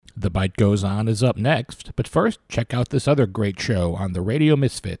The Bite Goes On is up next, but first, check out this other great show on the Radio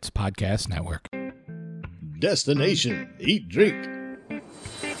Misfits Podcast Network. Destination Eat Drink.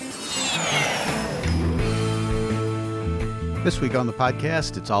 This week on the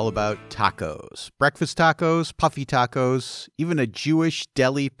podcast, it's all about tacos. Breakfast tacos, puffy tacos, even a Jewish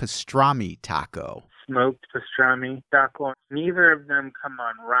deli pastrami taco. Smoked pastrami taco. Neither of them come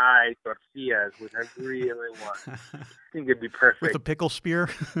on rye tortillas, which I really want. I think it'd be perfect. With a pickle spear?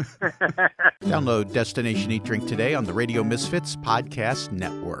 Download Destination Eat Drink today on the Radio Misfits Podcast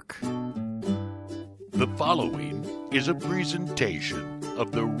Network. The following is a presentation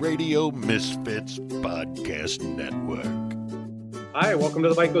of the Radio Misfits Podcast Network. Hi, welcome to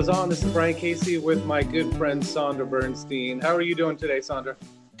The Bite Goes On. This is Brian Casey with my good friend Sandra Bernstein. How are you doing today, Sandra?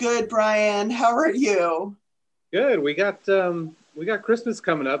 Good, Brian. How are you? Good. We got Christmas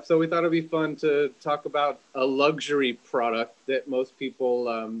coming up, so we thought it'd be fun to talk about a luxury product that most people,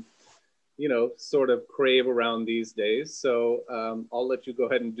 sort of crave around these days. So I'll let you go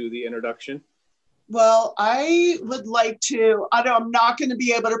ahead and do the introduction. Well, I would like to. I'm not going to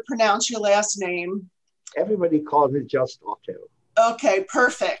be able to pronounce your last name. Everybody calls it just Otto. Okay,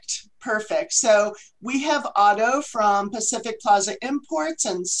 perfect. So we have Otto from Pacific Plaza Imports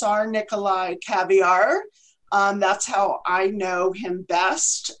and Tsar Nicoulai Caviar. That's how I know him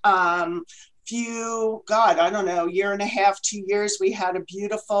best. Year and a half, 2 years, we had a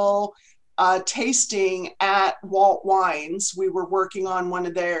beautiful tasting at Walt Wines. We were working on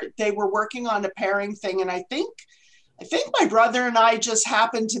they were working on a pairing thing. And I think my brother and I just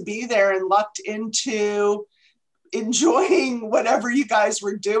happened to be there and lucked into enjoying whatever you guys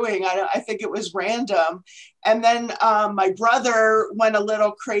were doing. I think it was random. And then my brother went a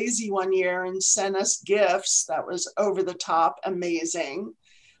little crazy one year and sent us gifts. That was over the top amazing.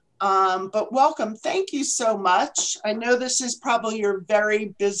 But welcome. Thank you so much. I know this is probably your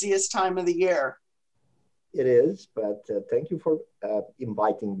very busiest time of the year. It is, but thank you for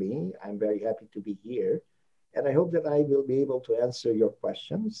inviting me. I'm very happy to be here. And I hope that I will be able to answer your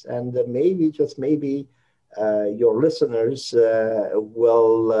questions. And maybe your listeners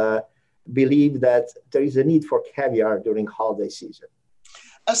will believe that there is a need for caviar during holiday season.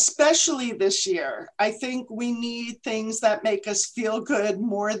 Especially this year. I think we need things that make us feel good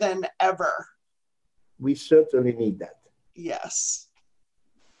more than ever. We certainly need that. Yes.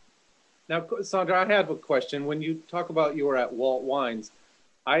 Now, Sandra, I have a question. When you talk about you were at Walt Wines,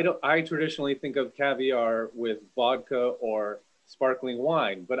 I traditionally think of caviar with vodka or sparkling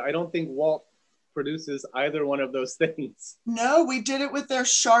wine, but I don't think Walt produces either one of those things. No, we did it with their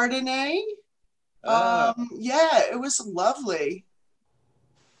Chardonnay. It was lovely.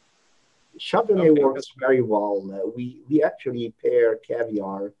 Chardonnay works very well. We actually pair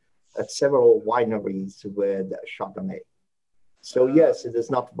caviar at several wineries with Chardonnay. So yes, it is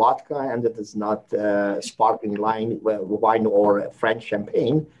not vodka and it is not sparkling wine or French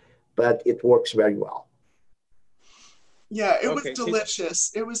champagne, but it works very well. Yeah, it was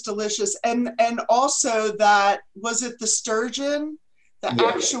delicious. It was delicious. And also was it the sturgeon?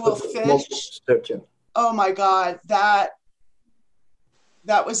 Actual fish? Sturgeon. Oh my God, that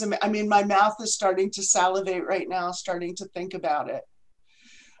was, my mouth is starting to salivate right now, starting to think about it.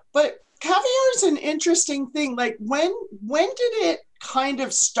 But caviar is an interesting thing. Like when did it kind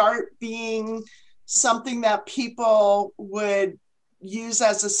of start being something that people would use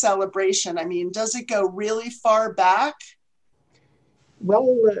as a celebration? Does it go really far back?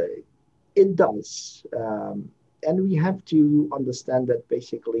 Well, it does. And we have to understand that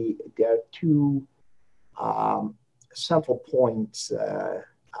basically there are two central points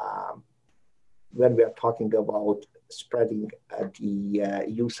when we are talking about spreading the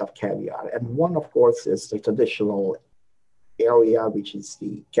use of caviar. And one, of course, is the traditional area, which is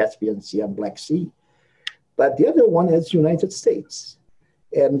the Caspian Sea and Black Sea. But the other one is United States.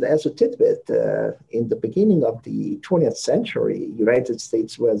 And as a tidbit, in the beginning of the 20th century, United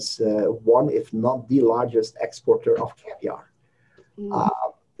States was one, if not the largest exporter of caviar.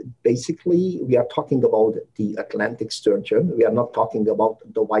 Basically, we are talking about the Atlantic sturgeon. We are not talking about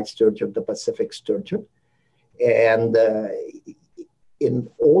the white sturgeon, the Pacific sturgeon. And in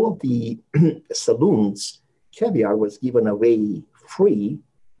all of the saloons, caviar was given away free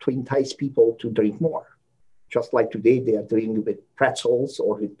to entice people to drink more. Just like today, they are doing it with pretzels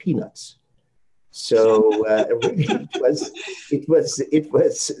or with peanuts. So really, it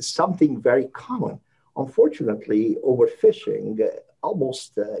was something very common. Unfortunately, overfishing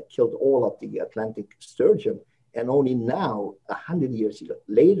almost killed all of the Atlantic sturgeon, and only now, 100 years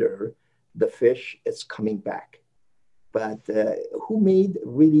later, the fish is coming back. But who made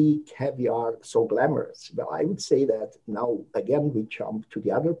really caviar so glamorous? Well, I would say that now, again, we jump to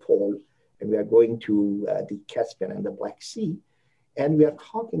the other pole and we are going to the Caspian and the Black Sea. And we are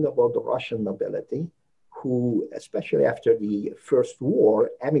talking about the Russian nobility who, especially after the First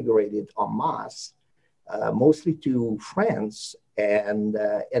War, emigrated en masse, mostly to France and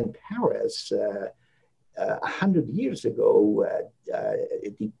Paris. 100 years ago,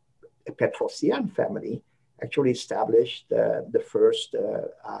 the Petrosian family actually established the first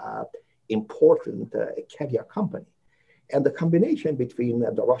important caviar company. And the combination between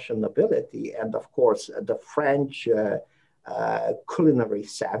the Russian nobility and, of course, the French culinary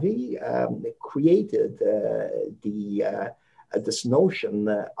savvy created this notion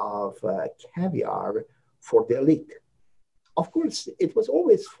of caviar for the elite. Of course, it was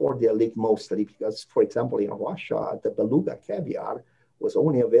always for the elite mostly because, for example, in Russia, the beluga caviar was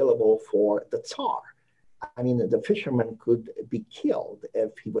only available for the Tsar. I mean, the fisherman could be killed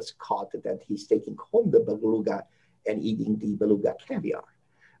if he was caught that he's taking home the beluga and eating the beluga caviar.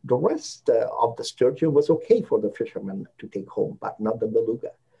 The rest of the sturgeon was okay for the fisherman to take home, but not the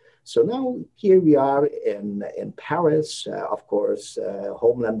beluga. So now here we are in Paris, of course,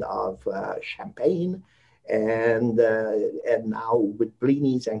 homeland of Champagne. And now with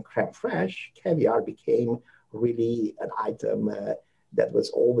blinis and creme fraiche, caviar became really an item that was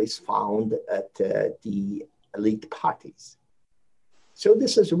always found at the elite parties. So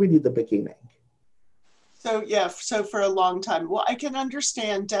this is really the beginning. So yeah, so for a long time. Well, I can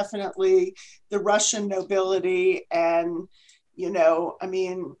understand definitely the Russian nobility and, I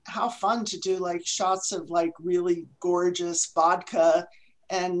mean, how fun to do like shots of like really gorgeous vodka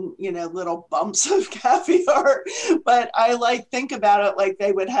and, little bumps of caviar. But I think about it like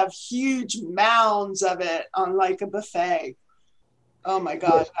they would have huge mounds of it on like a buffet. Oh my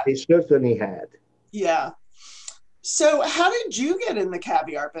God. Yes, they certainly had. Yeah. So how did you get in the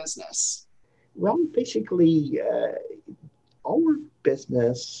caviar business? Well, basically, our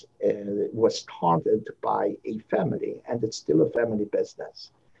business was started by a family, and it's still a family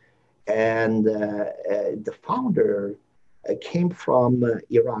business. And the founder came from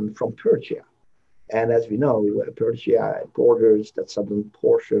Iran, from Persia. And as we know, Persia borders the southern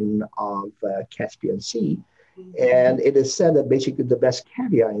portion of Caspian Sea. And it is said that basically the best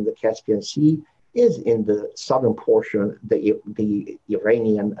caviar in the Caspian Sea is in the southern portion, the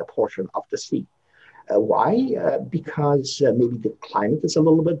Iranian portion of the sea. Why? Because maybe the climate is a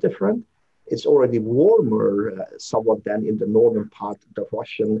little bit different. It's already warmer somewhat than in the northern part of the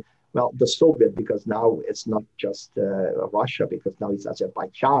Russian, well, the Soviet, because now it's not just Russia, because now it's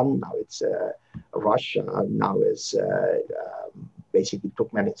Azerbaijan, now it's Russia, now it's basically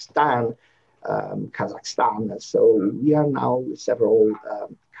Turkmenistan, Kazakhstan. So we are now several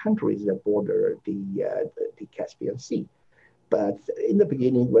countries that border the Caspian Sea. But in the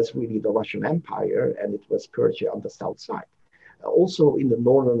beginning, it was really the Russian Empire, and it was Persia on the south side. Also, in the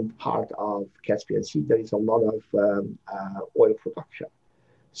northern part of Caspian Sea, there is a lot of oil production.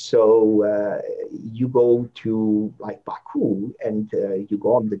 So you go to like Baku, and you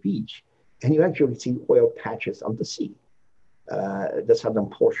go on the beach, and you actually see oil patches on the sea. The southern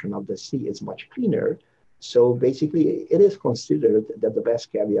portion of the sea is much cleaner. So basically, it is considered that the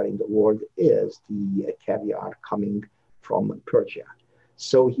best caviar in the world is the caviar coming from Persia.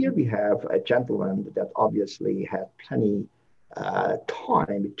 So here we have a gentleman that obviously had plenty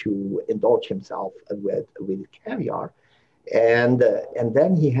time to indulge himself with caviar. And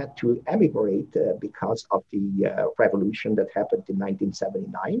then he had to emigrate because of the revolution that happened in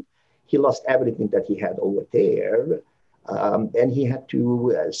 1979. He lost everything that he had over there. And he had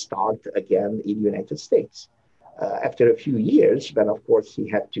to start again in the United States. After a few years, then of course he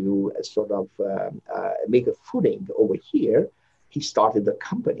had to sort of make a footing over here. He started the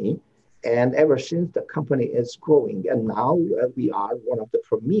company, and ever since the company is growing. And now we are one of the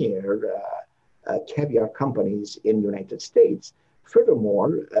premier caviar companies in the United States.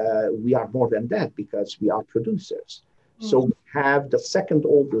 Furthermore, we are more than that because we are producers. Mm-hmm. So we have the second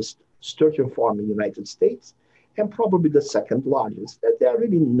oldest sturgeon farm in the United States, and probably the second largest. There are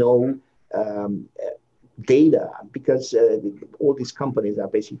really no data because all these companies are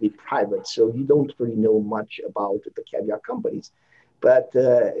basically private, so you don't really know much about the caviar companies. But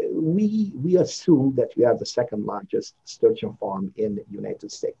we assume that we are the second largest sturgeon farm in the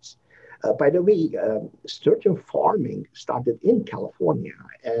United States. By the way, sturgeon farming started in California.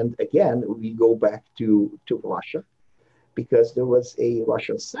 And again, we go back to Russia because there was a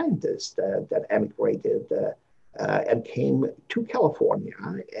Russian scientist that emigrated and came to California,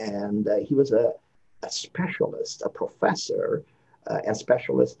 and he was a specialist, a professor, and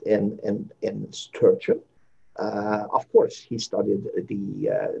specialist in sturgeon. Of course, he studied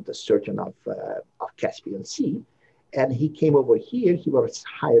the sturgeon of Caspian Sea, and he came over here. He was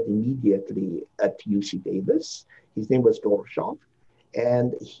hired immediately at UC Davis. His name was Doroshov,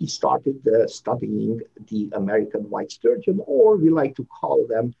 and he started studying the American white sturgeon, or we like to call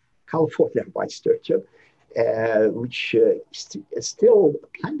them California white sturgeon, which is still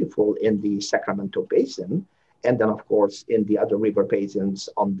plentiful in the Sacramento Basin, and then, of course, in the other river basins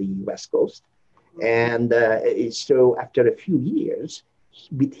on the West Coast. And so after a few years,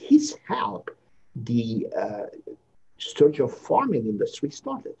 with his help, the sturgeon farming industry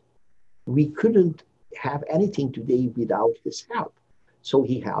started. We couldn't have anything today without his help. So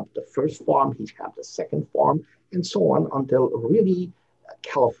he helped the first farm, he helped the second farm, and so on until really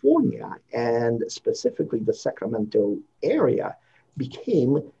California, and specifically the Sacramento area,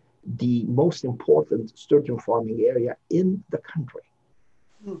 became the most important sturgeon farming area in the country.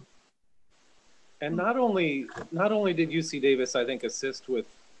 And not only did UC Davis, I think, assist with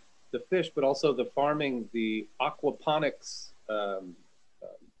the fish, but also the farming, the aquaponics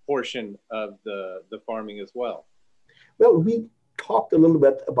portion of the farming as well. Well, we talked a little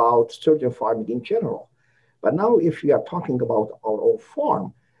bit about sturgeon farming in general, but now if we are talking about our own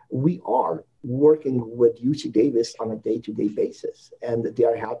farm, we are working with UC Davis on a day-to-day basis, and they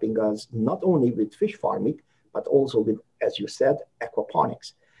are helping us not only with fish farming, but also with, as you said,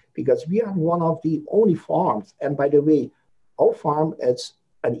 aquaponics, because we are one of the only farms, and by the way, our farm is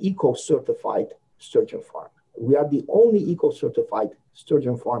an eco-certified sturgeon farm. We are the only eco-certified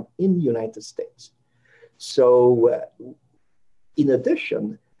sturgeon farm in the United States. So in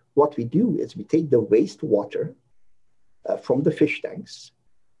addition, what we do is we take the wastewater from the fish tanks,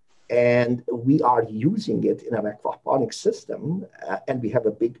 and we are using it in an aquaponics system, and we have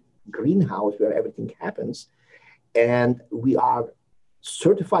a big greenhouse where everything happens, and we are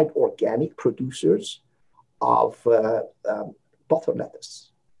certified organic producers of butter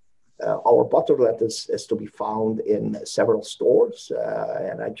lettuce. Our butter lettuce is to be found in several stores,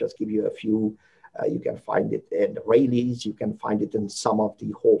 and I just give you a few. You can find it in Raley's, you can find it in some of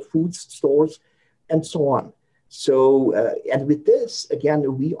the Whole Foods stores, and so on. So, and with this,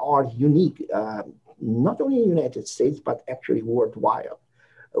 again, we are unique, not only in the United States, but actually worldwide,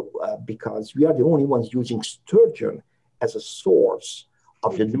 because we are the only ones using sturgeon as a source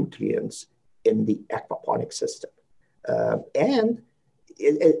of the nutrients in the aquaponic system. And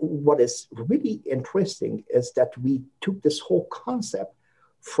what is really interesting is that we took this whole concept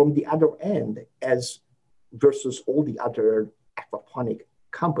from the other end as versus all the other aquaponic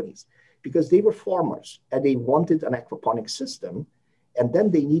companies, because they were farmers and they wanted an aquaponic system, and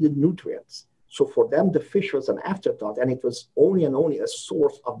then they needed nutrients. So for them, the fish was an afterthought, and it was only and only a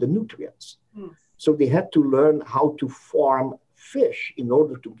source of the nutrients. So they had to learn how to farm fish in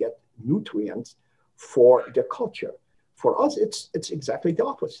order to get nutrients for their culture. For us, it's exactly the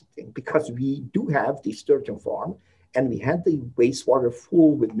opposite thing, because we do have the sturgeon farm, and we had the wastewater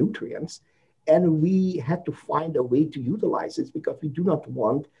full with nutrients, and we had to find a way to utilize it because we do not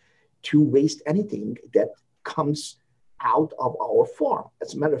want to waste anything that comes out of our farm.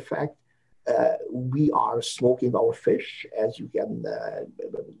 As a matter of fact, we are smoking our fish, as you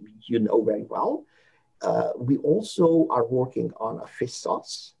know very well. We also are working on a fish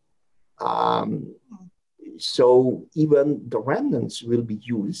sauce. So even the remnants will be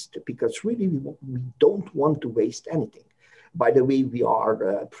used, because really we don't want to waste anything. By the way, we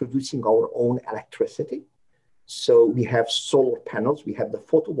are producing our own electricity. So we have solar panels, we have the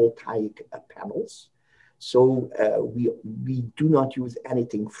photovoltaic panels. So we do not use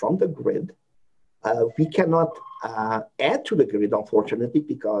anything from the grid. We cannot add to the grid, unfortunately,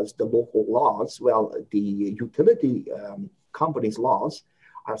 because the local laws, the utility companies' laws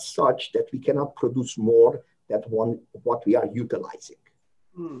are such that we cannot produce more than what we are utilizing.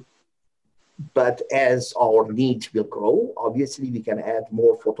 But as our needs will grow, obviously we can add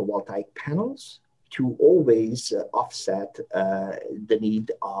more photovoltaic panels to always offset the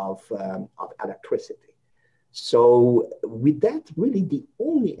need of electricity. So with that, really the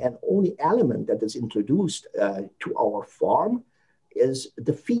only element that is introduced to our farm is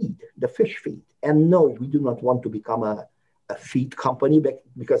the feed, the fish feed. And no, we do not want to become a feed company,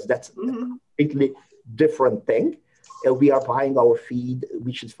 because that's a completely different thing. We are buying our feed,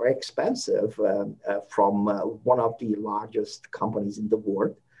 which is very expensive, from one of the largest companies in the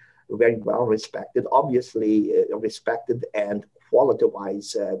world, very well respected, obviously respected and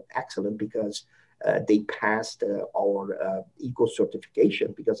quality-wise excellent, because they passed our eco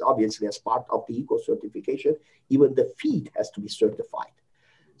certification, because obviously as part of the eco certification, even the feed has to be certified.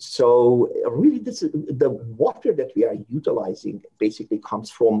 So really, the water that we are utilizing basically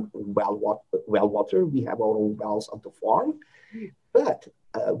comes from well water. We have our own wells on the farm, but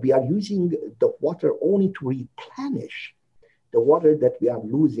we are using the water only to replenish the water that we are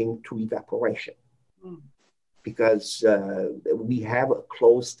losing to evaporation. Because we have a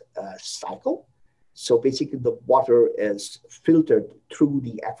closed cycle. So basically the water is filtered through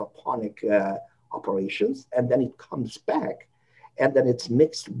the aquaponic operations, and then it comes back, and then it's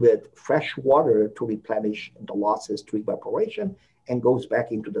mixed with fresh water to replenish the losses to evaporation and goes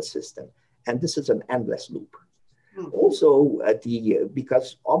back into the system. And this is an endless loop. Also,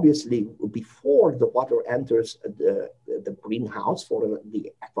 because obviously before the water enters the greenhouse for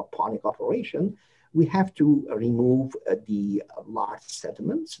the aquaponic operation, we have to remove the large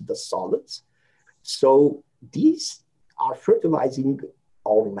sediments, the solids. So these are fertilizing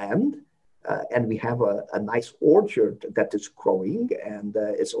our land, and we have a nice orchard that is growing, and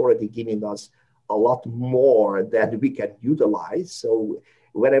it's already giving us a lot more than we can utilize. So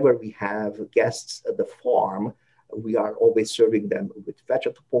whenever we have guests at the farm, we are always serving them with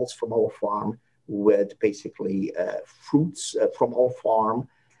vegetables from our farm, with basically fruits from our farm,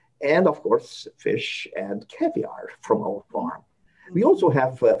 and of course, fish and caviar from our farm. We also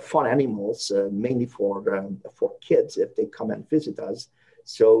have fun animals, mainly for kids if they come and visit us.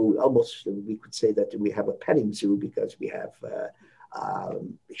 So almost we could say that we have a petting zoo, because we have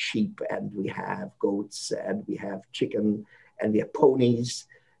sheep, and we have goats, and we have chicken, and we have ponies.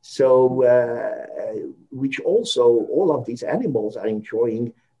 So, which also, all of these animals are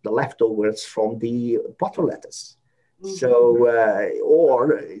enjoying the leftovers from the butter lettuce. So,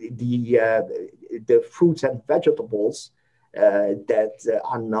 or the fruits and vegetables that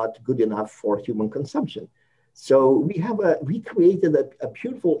are not good enough for human consumption. So we created a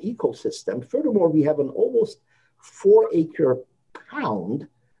beautiful ecosystem. Furthermore, we have an almost 4-acre pond,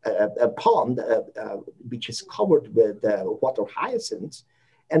 which is covered with water hyacinths.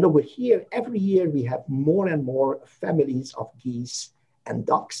 And over here, every year we have more and more families of geese and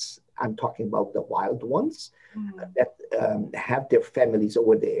ducks. I'm talking about the wild ones that have their families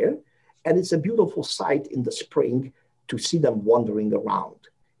over there. And it's a beautiful sight in the spring to see them wandering around.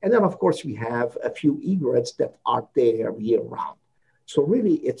 And then, of course, we have a few egrets that are there year round. So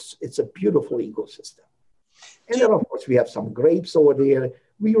really, it's a beautiful ecosystem. And then, of course, we have some grapes over there.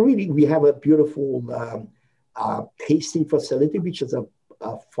 We have a beautiful tasting facility, which is a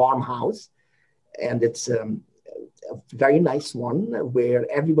farmhouse. And it's a very nice one, where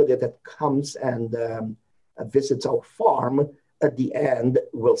everybody that comes and visits our farm at the end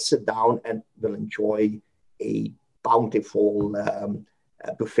will sit down and will enjoy a bountiful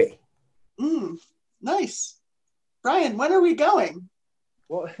buffet. Nice. Brian, when are we going?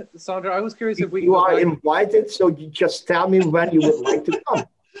 Well, Sandra, I was curious if we... You are invited, so you just tell me when you would like to come.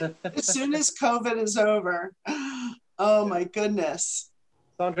 As soon as COVID is over. Oh, my goodness.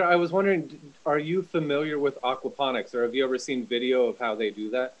 Sandra, I was wondering, are you familiar with aquaponics, or have you ever seen video of how they do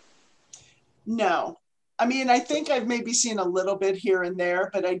that? No. I mean, I think I've maybe seen a little bit here and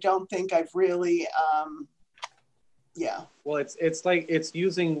there, but I don't think I've really, yeah. Well, it's like it's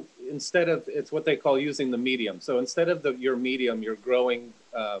using, it's what they call using the medium. So instead of your medium, your growing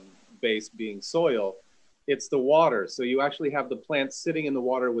base being soil, it's the water. So you actually have the plant sitting in the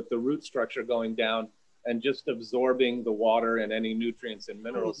water with the root structure going down and just absorbing the water and any nutrients and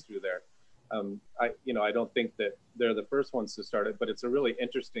minerals through there. I don't think that they're the first ones to start it, but it's a really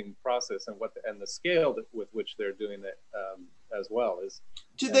interesting process, and the scale with which they're doing it as well is.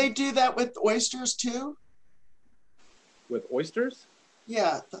 Do they do that with oysters too? With oysters?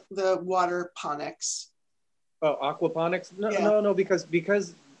 Yeah, the water ponics. Oh, aquaponics? No,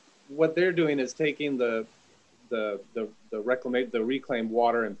 because what they're doing is taking the reclaimed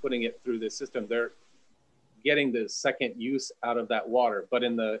water and putting it through this system. They're getting the second use out of that water. But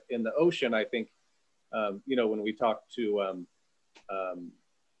in the ocean, I think, when we talk to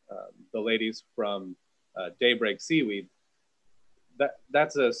the ladies from Daybreak Seaweed,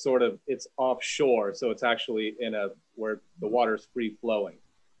 that's a sort of, it's offshore, so it's actually where the water's free flowing.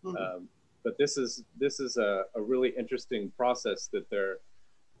 But this is a really interesting process that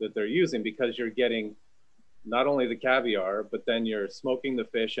they're using, because you're getting not only the caviar, but then you're smoking the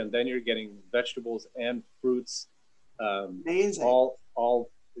fish, and then you're getting vegetables and fruits. Amazing. All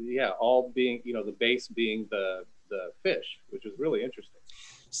being, the base being the fish, which is really interesting.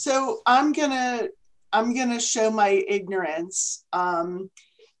 So I'm gonna show my ignorance.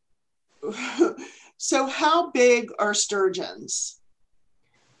 So how big are sturgeons?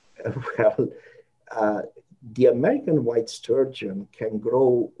 Well, the American white sturgeon can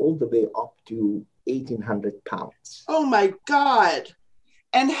grow all the way up to 1,800 pounds. Oh my God.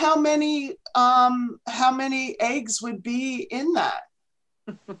 And how many eggs would be in that?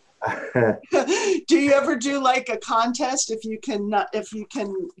 Do you ever do like a contest if you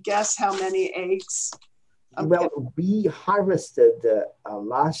can guess how many eggs? Well, we harvested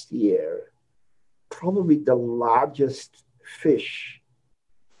last year probably the largest fish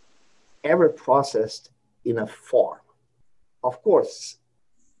ever processed in a farm. Of course,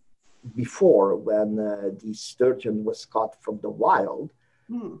 before, when the sturgeon was caught from the wild,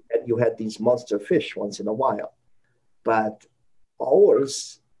 and you had these monster fish once in a while. But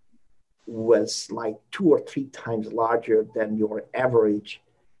ours was like 2 or 3 times larger than your average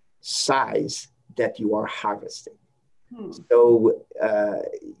size that you are harvesting. So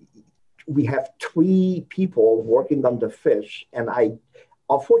we have 3 people working on the fish, and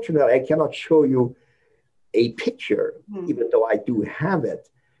unfortunately, I cannot show you a picture, even though I do have it,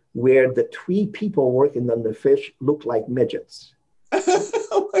 where the 3 people working on the fish look like midgets.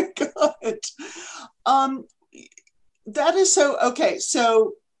 Oh my God. That is so, okay.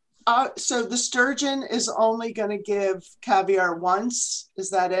 So the sturgeon is only going to give caviar once. Is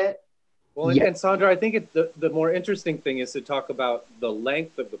that it? Well, and Sandra, I think the more interesting thing is to talk about the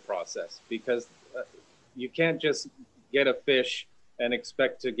length of the process, because you can't just get a fish and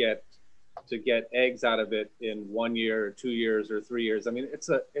expect to get eggs out of it in 1 year or 2 years or 3 years. I mean, it's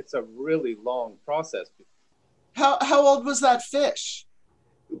a really long process. How old was that fish?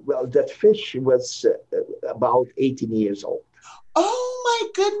 Well, that fish was about 18 years old. Oh my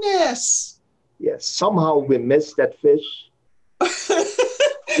goodness. Yes, somehow we missed that fish.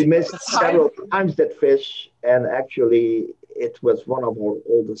 We missed several times that fish, and actually it was one of our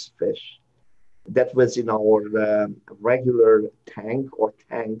oldest fish. That was in our regular tank or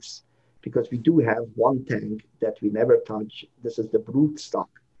tanks, because we do have one tank that we never touch. This is the broodstock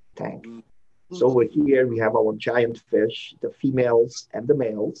tank. So over here we have our giant fish, the females and the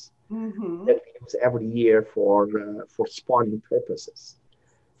males, that we use every year for spawning purposes.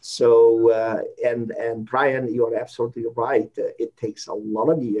 So, and Brian, you're absolutely right. It takes a lot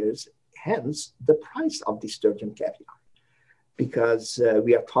of years, hence the price of the sturgeon caviar, because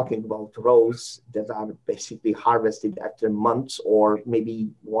we are talking about rows that are basically harvested after months or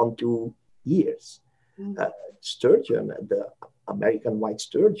maybe 1-2 years. Sturgeon, the American white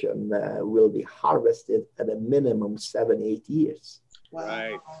sturgeon, will be harvested at a minimum 7-8 years. Wow.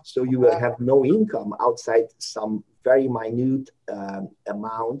 Right. So you will have no income outside some very minute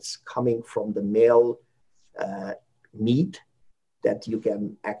amounts coming from the male meat that you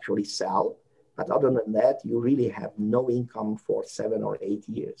can actually sell. But other than that, you really have no income for 7 or 8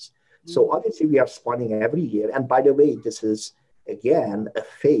 years. So obviously we are spawning every year. And by the way, this is, again, a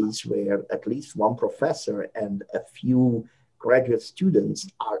phase where at least one professor and a few graduate students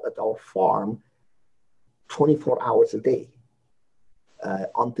are at our farm 24 hours a day.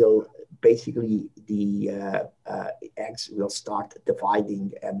 Until basically the eggs will start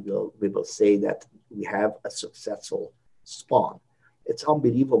dividing, and we will say that we have a successful spawn. It's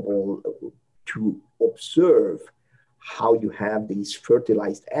unbelievable to observe how you have these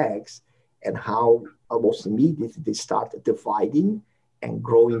fertilized eggs and how almost immediately they start dividing and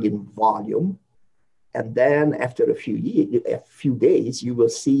growing in volume. And then after a few days, you will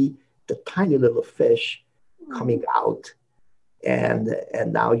see the tiny little fish coming out. And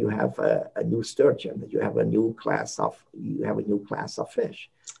now you have a new sturgeon. You have a new class of fish.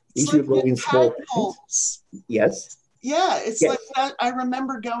 These will go in small tanks. Yes. Yeah, it's like that. I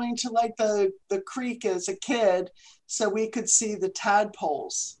remember going to like the creek as a kid, so we could see the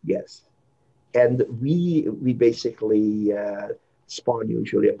tadpoles. Yes, and we basically spawn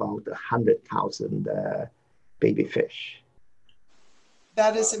usually about 100,000 baby fish.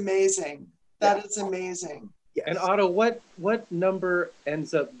 That is amazing. That is amazing. Yes. And Otto, what number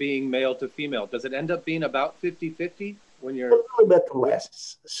ends up being male to female? Does it end up being about 50-50 when you're... A little bit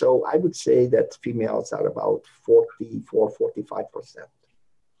less. So I would say that females are about 44-45%.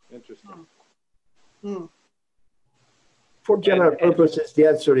 Interesting. For general purposes, the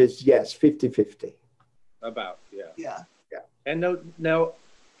answer is yes, 50-50. About, yeah. Yeah. Yeah. And now,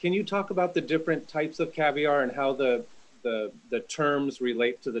 can you talk about the different types of caviar and how the terms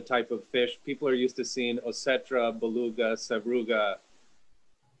relate to the type of fish? People are used to seeing Osetra, Beluga, Sevruga.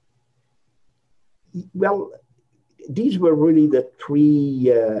 Well, these were really the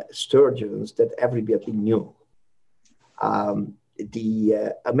 3 sturgeons that everybody knew.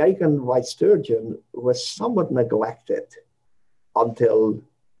 The American white sturgeon was somewhat neglected until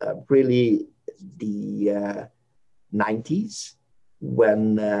really the 90s,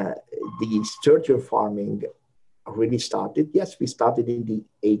 when the sturgeon farming really started. Yes, we started in the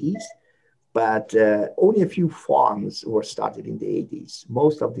 80s, but only a few farms were started in the 80s.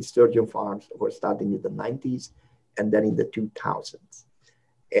 Most of the sturgeon farms were started in the 90s and then in the 2000s.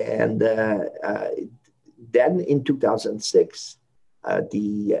 And then in 2006,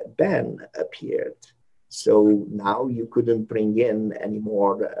 the ban appeared. So now you couldn't bring in any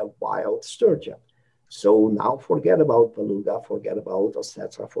more wild sturgeon. So now forget about beluga, forget about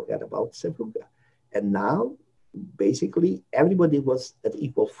ossetra, forget about sevruga. And now basically everybody was at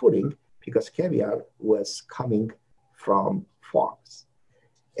equal footing because caviar was coming from farms.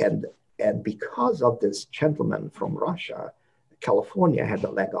 And because of this gentleman from Russia, California had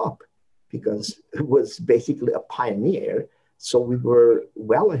a leg up because it was basically a pioneer. So we were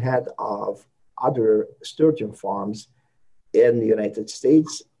well ahead of other sturgeon farms in the United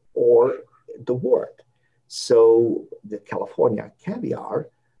States or the world. So the California caviar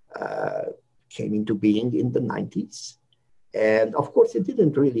came into being in the 90s. And of course, it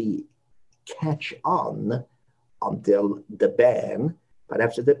didn't really catch on until the ban. But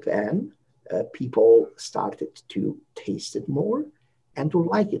after the ban, people started to taste it more and to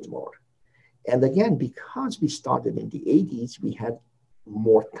like it more. And again, because we started in the 80s, we had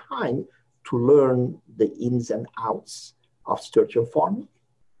more time to learn the ins and outs of sturgeon farming.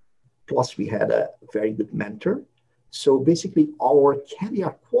 Plus, we had a very good mentor. So basically, our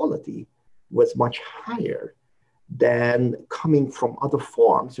caviar quality was much higher than coming from other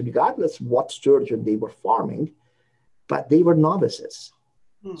farms, regardless what sturgeon they were farming, but they were novices.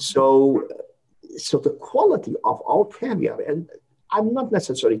 Mm-hmm. So the quality of our caviar, and I'm not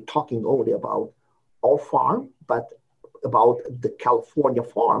necessarily talking only about our farm, but about the California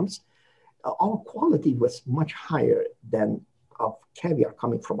farms, our quality was much higher than of caviar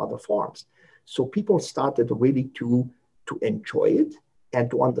coming from other farms. So people started really to enjoy it and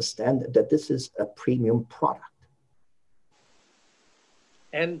to understand that this is a premium product.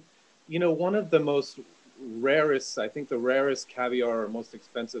 And, you know, one of the most rarest, I think the rarest caviar or most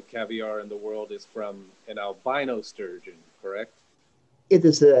expensive caviar in the world is from an albino sturgeon, correct? It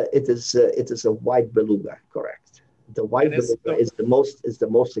is a white beluga, correct? The white beluga is the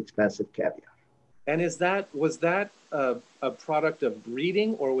most expensive caviar. And was that a product of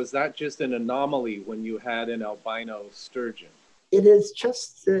breeding, or was that just an anomaly when you had an albino sturgeon? It is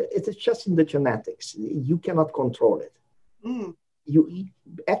just in the genetics. You cannot control it. Mm. You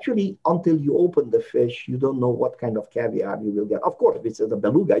actually, until you open the fish, you don't know what kind of caviar you will get. Of course, if it's a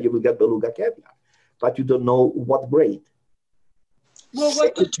beluga, you will get beluga caviar, but you don't know what grade. Well,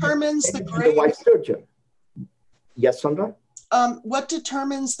 what determines the grade? The white sturgeon. Yes, Sandra? What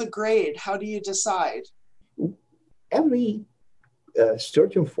determines the grade? How do you decide? Every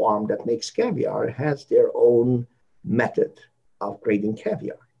sturgeon farm that makes caviar has their own method of grading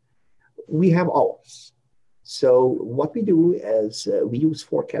caviar. We have ours. So what we do is we use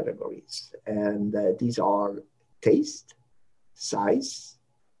 4 categories, and these are taste, size,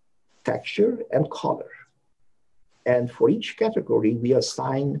 texture, and color. And for each category, we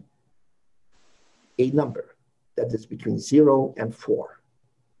assign a number that is between 0 and 4.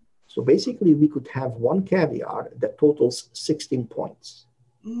 So basically, we could have one caviar that totals 16 points.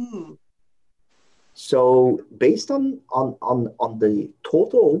 Mm. So based on the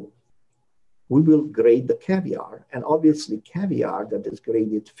total, we will grade the caviar. And obviously, caviar that is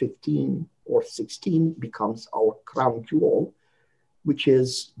graded 15 or 16 becomes our crown jewel, which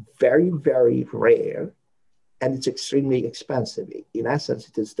is very, very rare. And it's extremely expensive. In essence,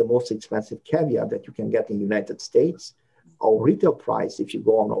 it is the most expensive caviar that you can get in the United States. Our retail price, if you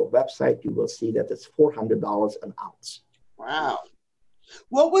go on our website, you will see that it's $400 an ounce. Wow.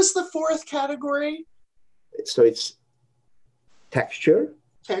 What was the 4th category? So it's texture,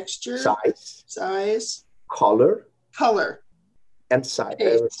 size, color, and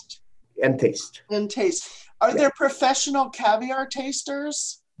size, and taste. Are there professional caviar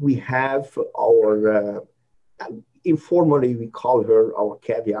tasters? We have our, informally, we call her our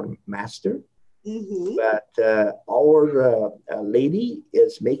caviar master. Mm-hmm. But our lady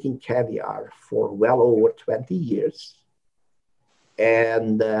is making caviar for well over 20 years.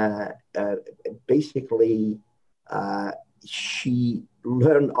 And basically, she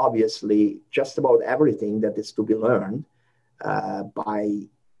learned, obviously, just about everything that is to be learned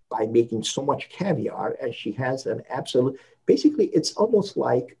by making so much caviar. And she has an absolute, basically, it's almost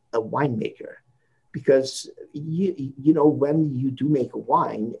like a winemaker. Because, you know, when you do make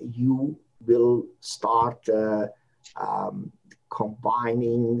wine, you will start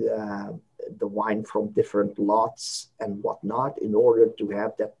combining the wine from different lots and whatnot in order to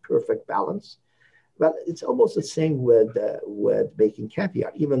have that perfect balance. Well, it's almost the same with making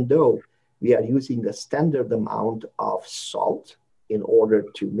caviar, even though we are using a standard amount of salt in order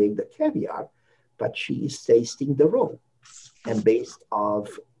to make the caviar, but she is tasting the roe. And based on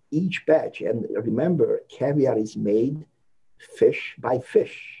each batch, and remember, caviar is made fish by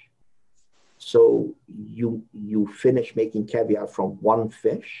fish. So you finish making caviar from one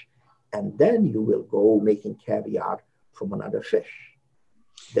fish, and then you will go making caviar from another fish.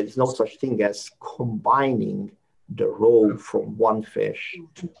 There is no such thing as combining the roe from one fish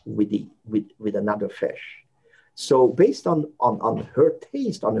with another fish. So based on her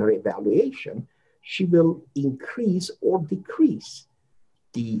taste, on her evaluation, she will increase or decrease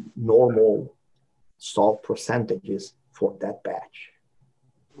the normal salt percentages for that batch.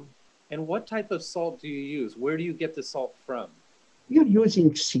 And what type of salt do you use? Where do you get the salt from? You're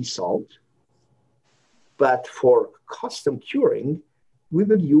using sea salt, but for custom curing, we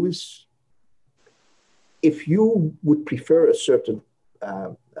will use, if you would prefer a certain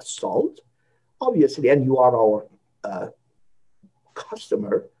salt, obviously, and you are our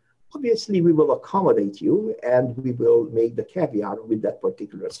customer, obviously we will accommodate you and we will make the caviar with that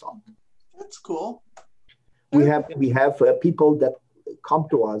particular salt. That's cool. We have people that come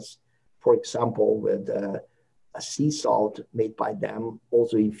to us, for example, with a sea salt made by them,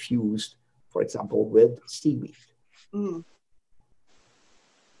 also infused, for example, with seaweed. Mm.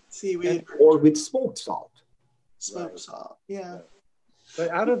 Seaweed. Or with smoked salt. Smoked salt, yeah. But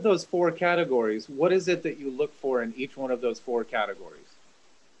out of those 4 categories, what is it that you look for in each one of those 4 categories?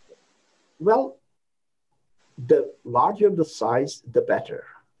 Well, the larger the size, the better.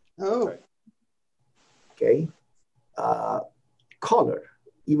 Oh. Okay. Color,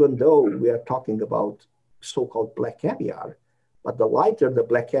 even though we are talking about so-called black caviar, but the lighter the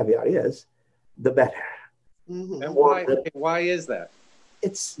black caviar is, the better. Mm-hmm. And why is that?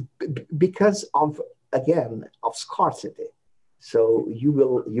 It's because of scarcity. So you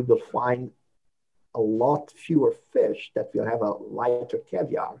will find a lot fewer fish that will have a lighter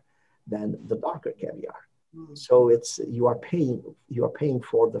caviar than the darker caviar. Mm-hmm. So you are paying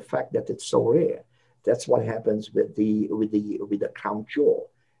for the fact that it's so rare. That's what happens with the crown jewel.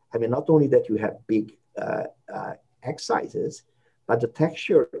 I mean, not only that you have big egg sizes, but the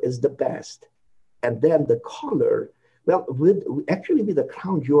texture is the best, and then the color. Well, with the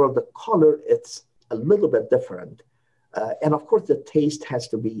crown jewel, the color it's a little bit different, and of course the taste has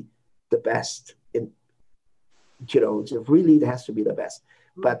to be the best. It really has to be the best.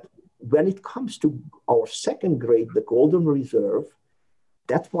 But when it comes to our second grade, the Golden Reserve,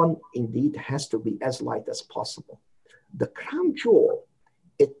 that one indeed has to be as light as possible. The crown jewel,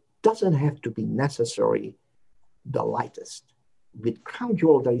 it doesn't have to be necessarily the lightest. With crown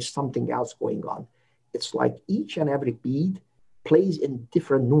jewel, there is something else going on. It's like each and every bead plays in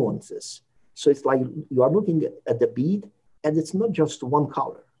different nuances. So it's like you are looking at the bead, and it's not just one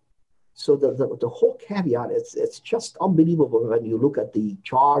color. So the whole caviar, it's just unbelievable when you look at the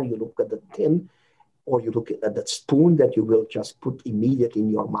jar, you look at the tin, or you look at the spoon that you will just put immediately in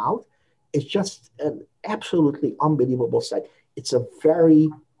your mouth. It's just an absolutely unbelievable sight. It's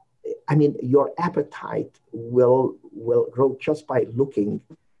your appetite will grow just by looking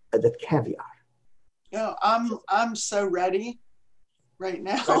at the caviar. Yeah, I'm so ready right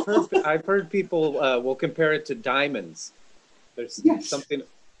now. I've heard people will compare it to diamonds. There's something.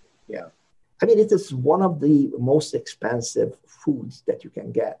 Yeah. I mean, it is one of the most expensive foods that you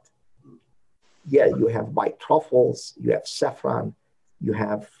can get. Yeah, you have white truffles, you have saffron, you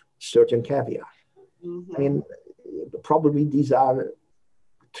have certain caviar. Mm-hmm. I mean, probably these are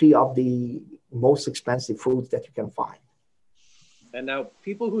 3 of the most expensive foods that you can find. And now,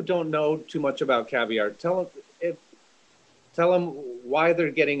 people who don't know too much about caviar, tell them why they're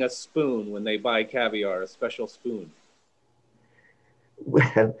getting a spoon when they buy caviar, a special spoon.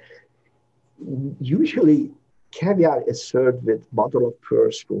 Well, usually caviar is served with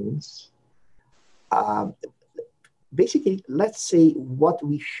mother-of-pearl spoons. Basically, let's say what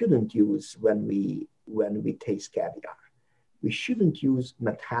we shouldn't use when we taste caviar. We shouldn't use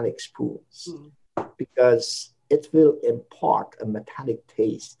metallic spoons because it will impart a metallic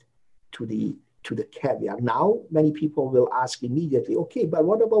taste to the caviar. Now, many people will ask immediately, okay, but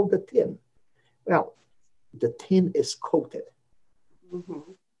what about the tin? Well, the tin is coated.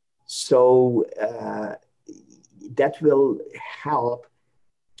 Mm-hmm. So that will help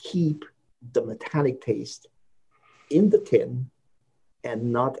keep the metallic taste in the tin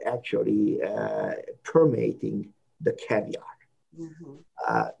and not actually permeating the caviar.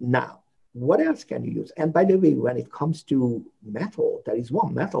 Mm-hmm. Now, what else can you use? And by the way, when it comes to metal, there is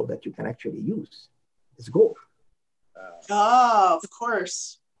one metal that you can actually use. It's gold. Of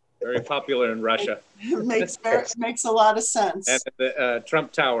course. Very popular in Russia. makes a lot of sense. And the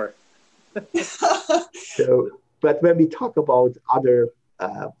Trump Tower. But when we talk about other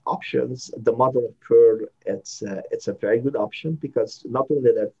options, the mother of pearl, it's a very good option because not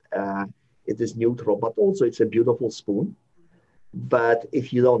only that it is neutral, but also it's a beautiful spoon. But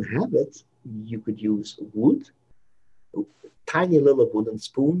if you don't have it, you could use wood, tiny little wooden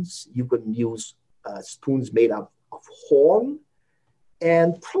spoons. You can use spoons made of horn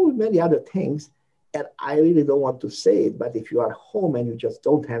and probably many other things. And I really don't want to say it, but if you are home and you just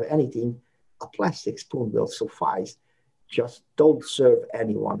don't have anything, a plastic spoon will suffice. Just don't serve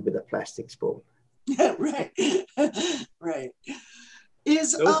anyone with a plastic spoon. Right. Right.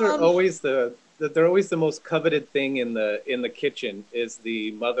 Those are always they're always the most coveted thing in the kitchen is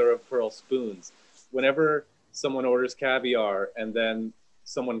the mother of pearl spoons. Whenever someone orders caviar and then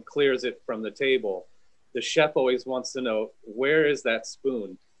someone clears it from the table, the chef always wants to know, where is that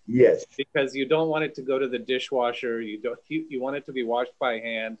spoon? Yes. Because you don't want it to go to the dishwasher. You want it to be washed by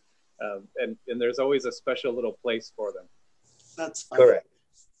hand, and there's always a special little place for them. That's funny. Correct.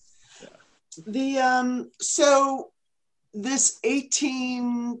 The so this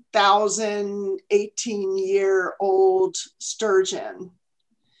 18-year-old sturgeon,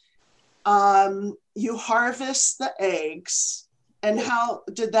 you harvest the eggs, and how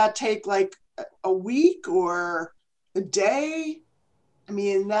did that take, like a week or a day? I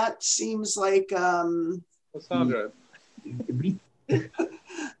mean, that seems like Sandra,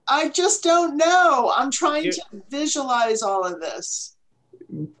 I just don't know. I'm trying to visualize all of this.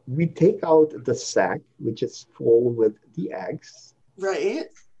 We take out the sack, which is full with the eggs. Right.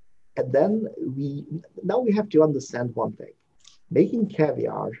 And then we have to understand one thing. Making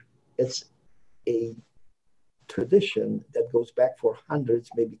caviar is a tradition that goes back for hundreds,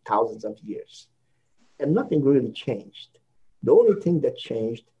 maybe thousands of years. And nothing really changed. The only thing that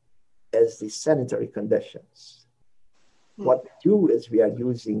changed is the sanitary conditions. What we do is we are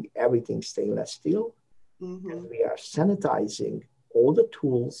using everything stainless steel, and we are sanitizing all the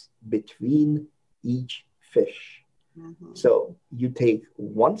tools between each fish. So you take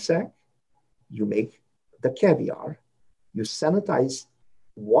one sack, you make the caviar, you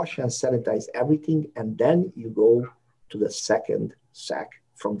wash and sanitize everything, and then you go to the second sack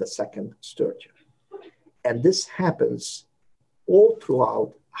from the second sturgeon. And this happens all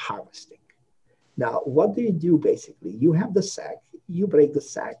throughout harvesting. Now, what do you do basically? You have the sack, you break the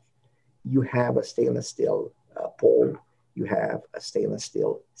sack, you have a stainless steel pole, you have a stainless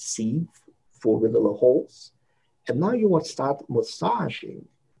steel sieve full with little holes, and now you will start massaging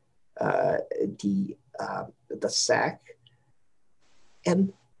the sack.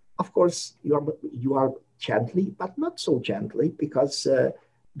 And of course, you are gently, but not so gently, because the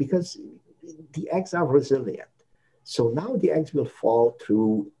eggs are resilient. So now the eggs will fall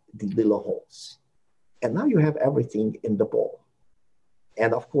through the little holes. And now you have everything in the bowl.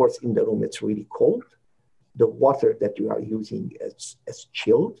 And of course, in the room, it's really cold. The water that you are using is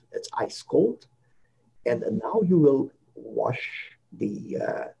chilled, it's ice cold. And now you will wash the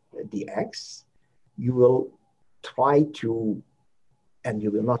eggs. You will try to, and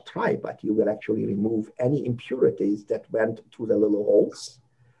you will not try, but you will actually remove any impurities that went through the little holes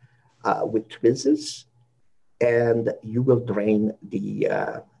with tweezers. And you will drain the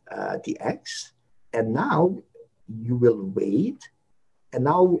eggs. And now you will wait. And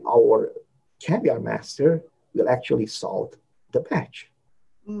now our caviar master will actually salt the batch.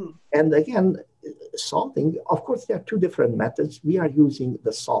 And again, salting, of course, there are two different methods. We are using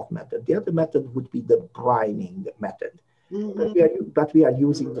the salt method. The other method would be the brining method. But we are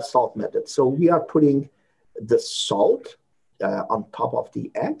using the salt method. So we are putting the salt on top of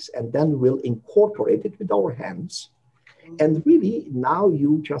the eggs, and then we'll incorporate it with our hands. And really, now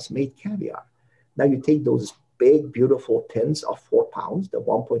you just made caviar. Now you take those big, beautiful tins of 4 pounds, the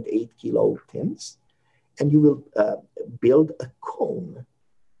 1.8 kilo tins, and you will build a cone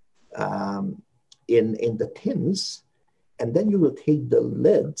in the tins. And then you will take the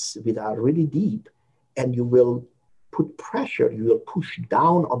lids, which are really deep, and you will put pressure, you will push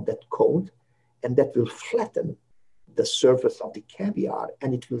down on that cone, and that will flatten the surface of the caviar,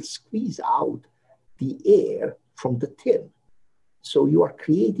 and it will squeeze out the air from the tin. So you are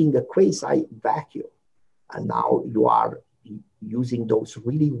creating a quasi vacuum. And now you are using those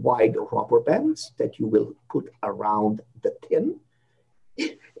really wide rubber bands that you will put around the tin.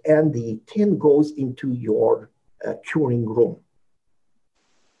 And the tin goes into your curing room.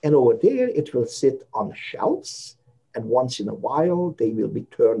 And over there, it will sit on shelves. And once in a while, they will be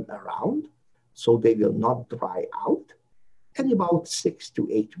turned around, so they will not dry out. And about 6 to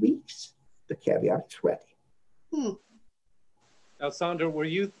 8 weeks, the caviar is ready. Now, Sandra,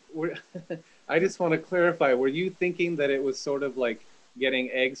 I just want to clarify, were you thinking that it was sort of like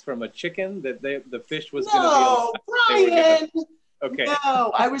getting eggs from a chicken, that the fish was going to be No, Brian. Okay.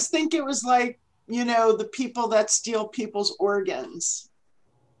 No, I was thinking it was like, the people that steal people's organs.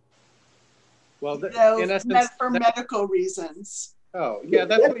 Well, in essence, for medical reasons. Oh, yeah,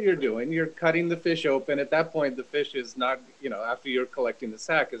 that's what you're doing. You're cutting the fish open. At that point, the fish is not, after you're collecting the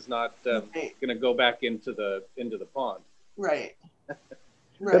sac, is not going to go back into the pond. Right.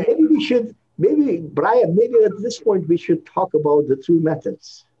 Right. Maybe Brian, at this point we should talk about the two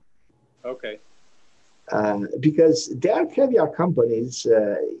methods. Okay. Because there are caviar companies,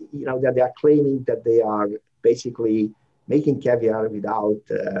 that they are claiming that they are basically making caviar without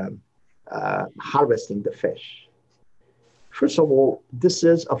harvesting the fish. First of all, this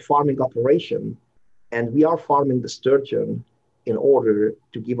is a farming operation, and we are farming the sturgeon in order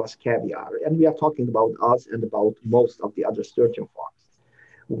to give us caviar. And we are talking about us and about most of the other sturgeon farms.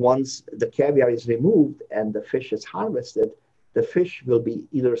 Once the caviar is removed and the fish is harvested, the fish will be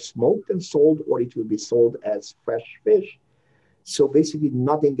either smoked and sold, or it will be sold as fresh fish. So basically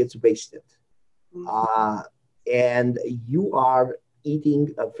nothing gets wasted. And you are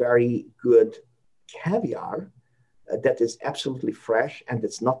eating a very good caviar that is absolutely fresh and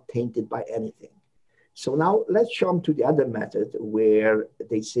it's not tainted by anything. So now let's jump to the other method where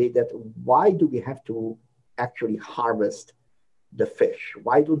they say that why do we have to actually harvest the fish?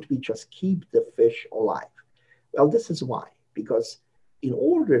 Why don't we just keep the fish alive? Well, this is why. Because in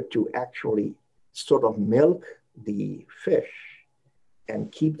order to actually sort of milk the fish and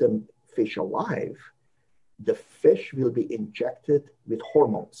keep the fish alive, the fish will be injected with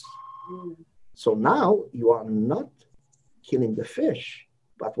hormones. So now you are not killing the fish,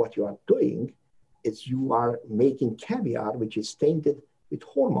 but what you are doing is you are making caviar, which is tainted with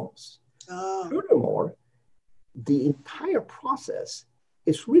hormones. Furthermore, the entire process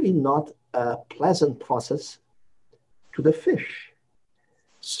is really not a pleasant process to the fish.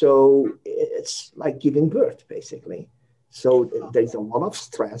 So it's like giving birth, basically. So there's a lot of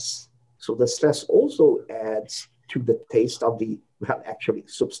stress. So the stress also adds to the taste of actually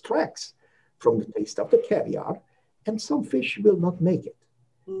subtracts from the taste of the caviar, and some fish will not make it.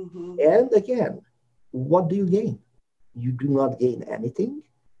 And again, what do you gain? You do not gain anything,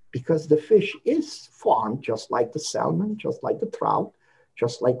 because the fish is farmed just like the salmon, just like the trout,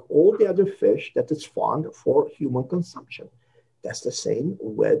 just like all the other fish that is farmed for human consumption. That's the same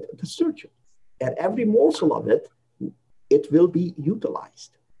with the sturgeon. And every morsel of it, it will be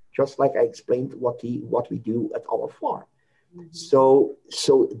utilized, just like I explained what we do at our farm. So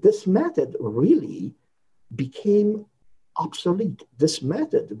this method really became obsolete. This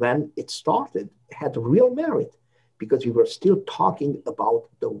method, when it started, had real merit because we were still talking about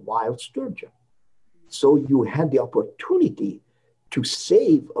the wild sturgeon. So you had the opportunity to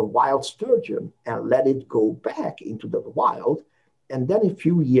save a wild sturgeon and let it go back into the wild. And then a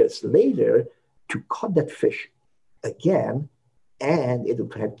few years later, to cut that fish again, and it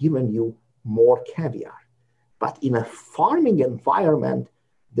would have given you more caviar. But in a farming environment,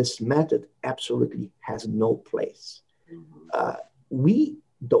 this method absolutely has no place.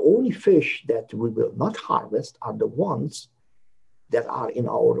 The only fish that we will not harvest are the ones that are in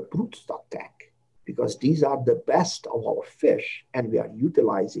our broodstock tank, because these are the best of our fish, and we are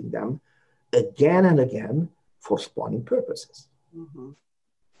utilizing them again and again for spawning purposes.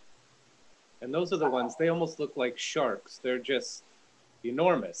 And those are the ones, they almost look like sharks. They're just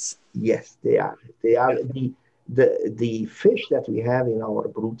enormous. Yes, they are. They are the fish that we have in our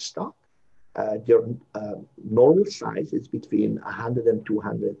broodstock. Their normal size is between 100 and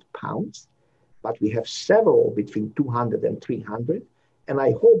 200 pounds, but we have several between 200 and 300. And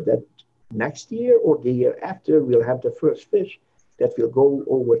I hope that next year or the year after, we'll have the first fish that will go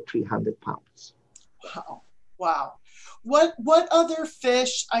over 300 pounds. Wow. What other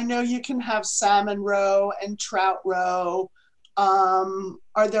fish? I know you can have salmon roe and trout roe.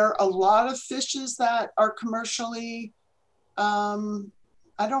 Are there a lot of fishes that are commercially,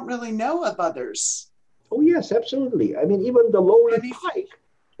 I don't really know of others. Oh, yes, absolutely. I mean, even the lowly pike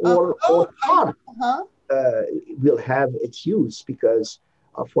or carp will have its use because,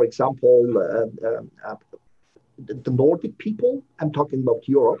 for example, the Nordic people, I'm talking about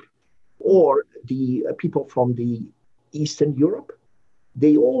Europe, or the people from the Eastern Europe,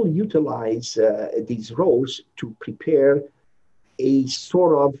 they all utilize these roes to prepare a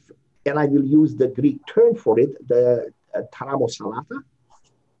sort of, and I will use the Greek term for it, the taramo salata.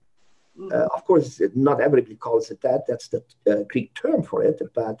 Of course, not everybody calls it that. That's the Greek term for it.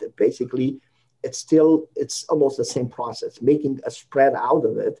 But basically, it's almost the same process, making a spread out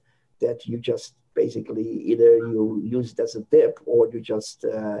of it that you just basically either you use it as a dip or you just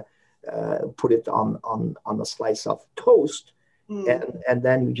put it on a slice of toast, and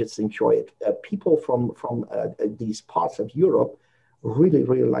then you just enjoy it. People from these parts of Europe really,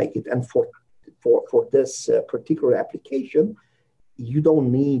 really like it. And for this particular application, you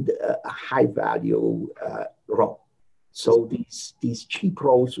don't need a high value roe. So these cheap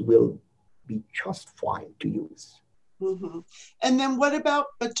roes will be just fine to use. Mm-hmm. And then what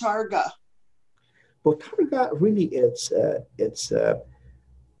about Batarga? Botarga really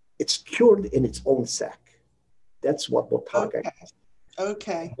it's cured in its own sac. That's what Botarga is.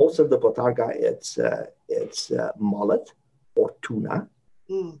 Okay. Most of the Botarga it's mullet or tuna.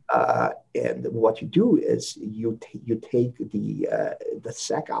 And what you do is you take the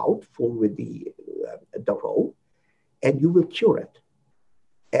sac out full with the roe, and you will cure it.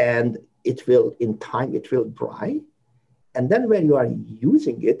 And in time it will dry. And then when you are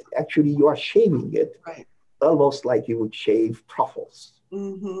using it, actually you are shaving it, right, almost like you would shave truffles.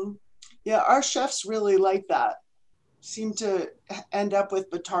 Mm-hmm. Yeah, our chefs really like that. Seem to end up with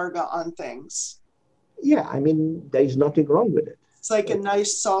Batarga on things. Yeah, I mean, there's nothing wrong with it. It's like a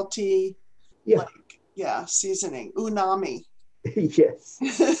nice salty, yeah, seasoning, unami. Yes.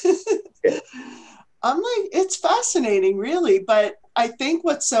 Yes. I'm like, it's fascinating, really. But I think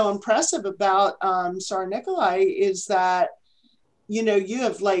what's so impressive about Tsar Nicoulai is that, you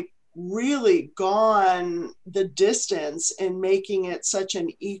have like really gone the distance in making it such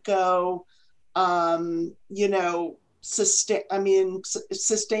an eco,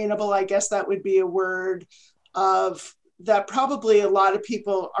 sustainable, I guess that would be a word, of that probably a lot of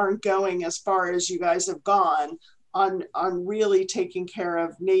people aren't going as far as you guys have gone on really taking care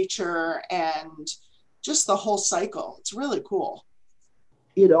of nature and just the whole cycle. It's really cool.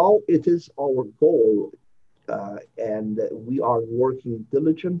 It is our goal, and we are working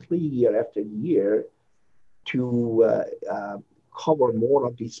diligently year after year to cover more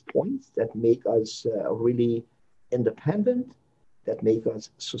of these points that make us really independent, that make us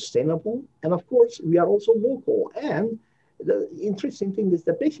sustainable. And of course, we are also local. And the interesting thing is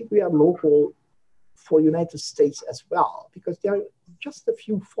that basically we are local for United States as well, because there are just a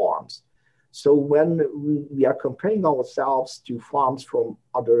few farms. So when we are comparing ourselves to farms from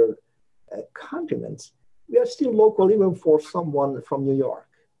other continents, we are still local even for someone from New York.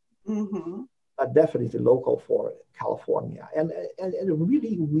 Mm-hmm. But definitely local for California. And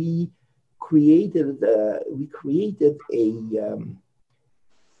really we created a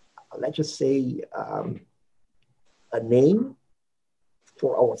let's just say a name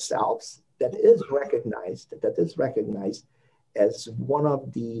for ourselves that is recognized as one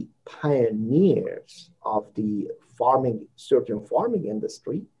of the pioneers of the sturgeon farming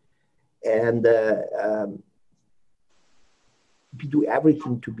industry. And we do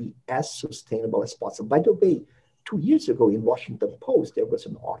everything to be as sustainable as possible. By the way, 2 years ago in Washington Post, there was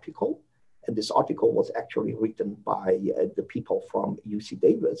an article, and this article was actually written by the people from UC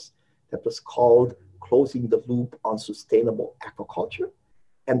Davis, that was called Closing the Loop on Sustainable Aquaculture.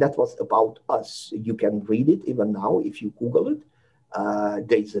 And that was about us. You can read it even now if you Google it.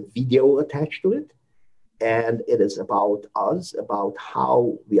 There's a video attached to it. And it is about us, about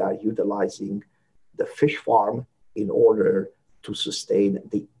how we are utilizing the fish farm in order to sustain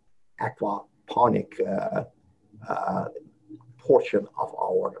the aquaponic portion of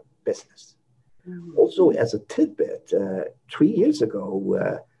our business. Mm-hmm. Also, as a tidbit, 3 years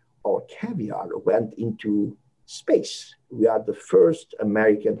ago, our Caviar went into space. We are the first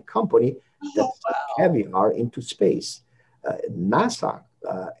American company that took Caviar into space. NASA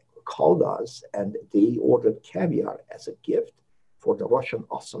called us and they ordered Caviar as a gift for the Russian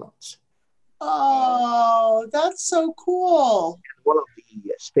astronauts. Oh, that's so cool. One of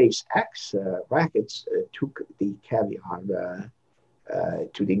the SpaceX rockets took the Caviar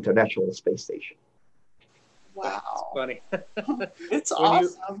to the International Space Station. Wow. Funny. It's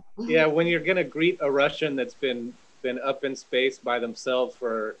awesome. When you're going to greet a Russian that's been up in space by themselves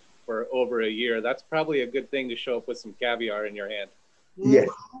for over a year, that's probably a good thing to show up with some caviar in your hand. Yes.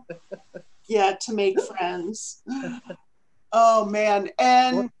 Yeah, to make friends. Oh, man.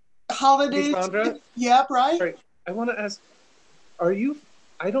 And holidays. Sandra? Yeah, Brian? Sorry, I want to ask,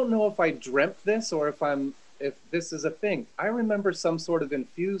 I don't know if I dreamt this or if this is a thing. I remember some sort of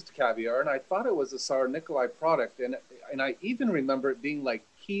infused caviar, and I thought it was a Tsar Nicoulai product, and I even remember it being like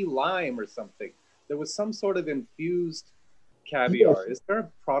key lime or something. There was some sort of infused caviar. Yes. Is there a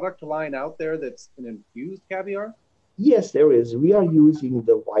product line out there that's an infused caviar? Yes, there is. We are using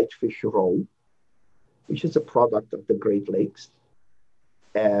the whitefish roe, which is a product of the Great Lakes,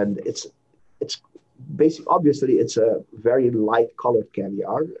 and it's basic. Obviously, it's a very light colored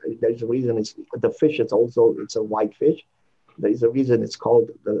caviar. There's a reason it's a white fish. There is a reason it's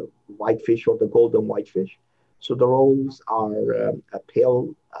called the whitefish or the golden whitefish. So the roes are a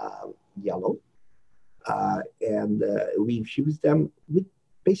pale yellow, and we infuse them with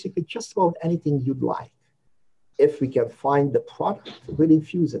basically just about anything you'd like. if we can find the product, we'll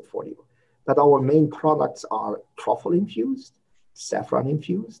infuse it for you. But our main products are truffle infused, saffron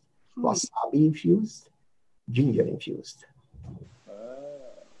infused, wasabi infused, ginger infused.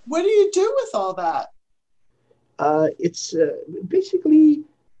 What do you do with all that? It's basically,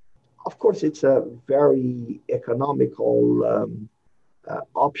 of course, it's a very economical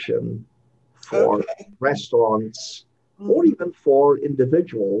option for restaurants or even for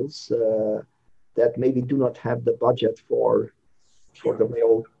individuals that maybe do not have the budget for the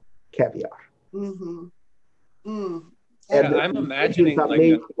real caviar. And I'm imagining are like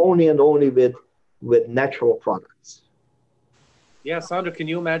made only and only with natural products. Yeah, Sandra, can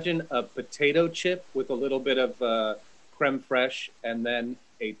you imagine a potato chip with a little bit of creme fraiche and then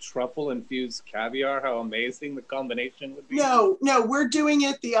a truffle-infused caviar? How amazing the combination would be. No, we're doing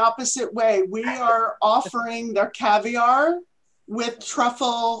it the opposite way. We are offering their caviar with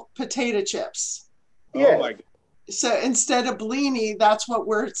truffle potato chips. Yeah. Oh my God. So instead of blini, that's what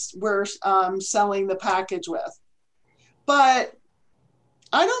we're selling the package with. But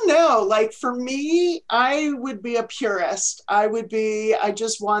I don't know, like for me, I would be a purist. I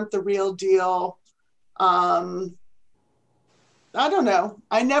just want the real deal. I don't know.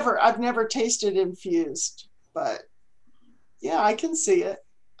 I've never tasted infused, but yeah, I can see it.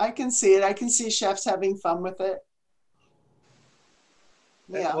 I can see chefs having fun with it.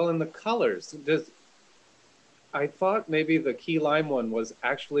 Yeah. Well, in the colors, I thought maybe the key lime one was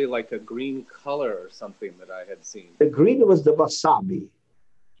actually like a green color or something that I had seen. The green was the wasabi.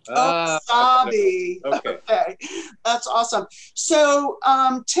 Wasabi. Okay. That's awesome. So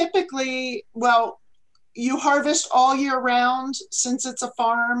typically, well, you harvest all year round since it's a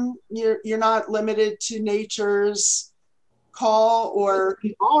farm. You're not limited to nature's call, or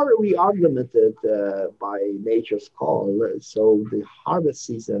we are limited by nature's call. So the harvest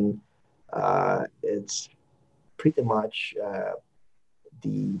season, it's pretty much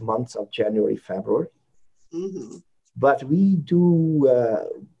the months of January, February. But we do,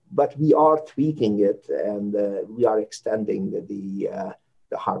 but we are tweaking it, and we are extending the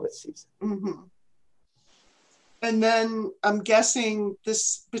harvest season. And then I'm guessing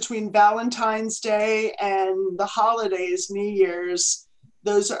this between Valentine's Day and the holidays, New Year's,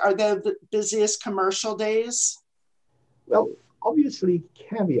 those are the busiest commercial days? Well, obviously,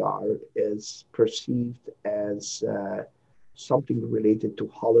 caviar is perceived as something related to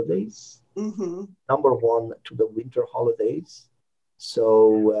holidays. Number one, to the winter holidays.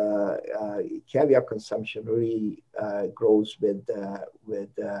 So caviar consumption really grows with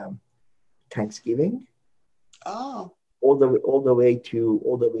Thanksgiving. Oh. All the way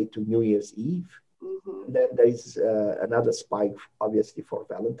to New Year's Eve. Then there's another spike, obviously, for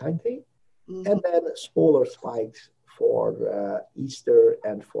Valentine's Day, and then smaller spikes for Easter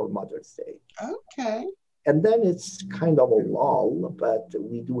and for Mother's Day. Okay. And then it's kind of a lull, but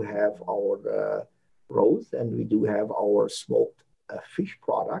we do have our roast and we do have our smoked fish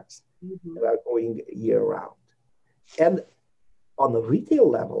products that are going year round. And on the retail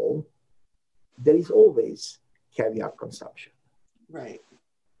level, there is always caviar consumption. Right.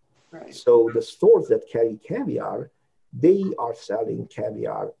 So the stores that carry caviar, they are selling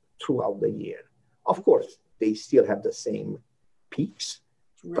caviar throughout the year. Of course, they still have the same peaks,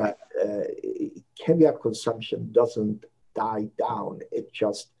 but caviar consumption doesn't die down. It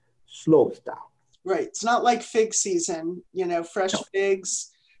just slows down. Right. It's not like fig season, fresh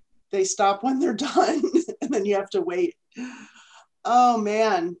figs, they stop when they're done and then you have to wait. Oh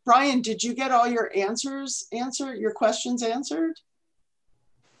man. Brian, did you get all your your questions answered?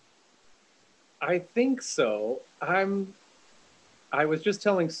 I think so. I was just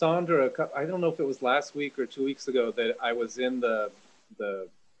telling Sandra, I don't know if it was last week or 2 weeks ago, that I was in a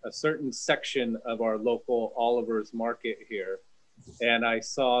certain section of our local Oliver's market here. And I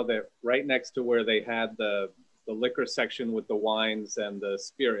saw that right next to where they had the liquor section with the wines and the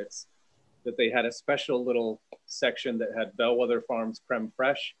spirits, that they had a special little section that had Bellwether Farms creme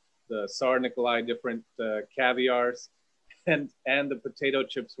fraiche, the Tsar Nicoulai different caviars, and the potato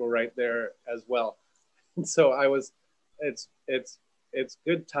chips were right there as well. And so it's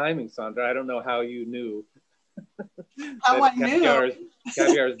good timing, Sandra. I don't know how you knew. How I knew.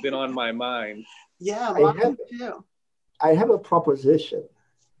 Caviar has been on my mind. Yeah, mine too. I have a proposition.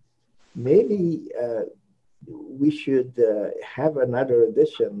 Maybe we should have another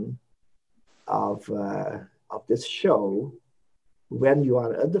edition of this show when you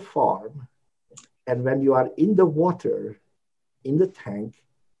are at the farm and when you are in the water, in the tank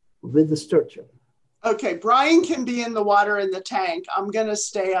with the sturgeon. Okay, Brian can be in the water in the tank. I'm going to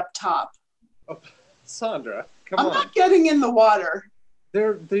stay up top. Oh, Sandra, come on. I'm not getting in the water.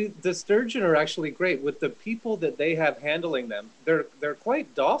 The sturgeon are actually great with the people that they have handling them. They're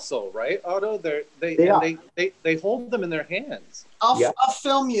quite docile, right, Otto? They hold them in their hands. I'll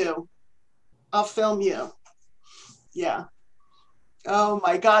film you. I'll film you. Yeah. Oh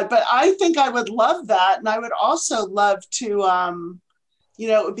my God. But I think I would love that. And I would also love to,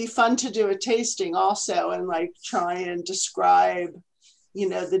 it would be fun to do a tasting also and like try and describe,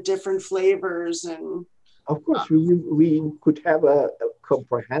 the different flavors and. Of course, we could have a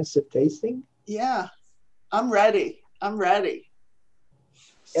comprehensive tasting. Yeah, I'm ready. And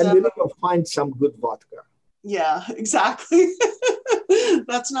we will find some good vodka. Yeah, exactly.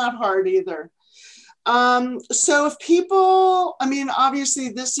 That's not hard either. So if people, obviously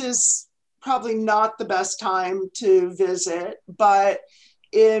this is probably not the best time to visit, but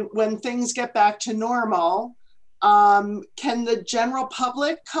when things get back to normal, can the general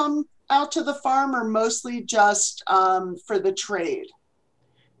public come out to the farm or mostly just for the trade?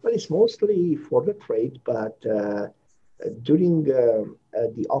 Well, it's mostly for the trade, but during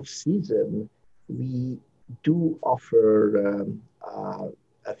the off season, we do offer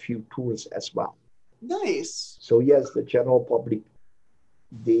a few tours as well. Nice. So yes, the general public,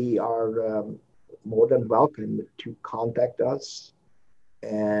 they are more than welcome to contact us,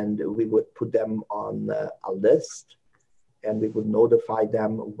 and we would put them on a list, and we would notify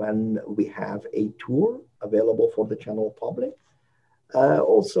them when we have a tour available for the general public.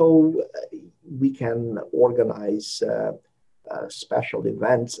 Also, we can organize special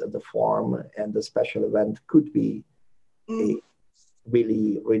events at the farm, and the special event could be a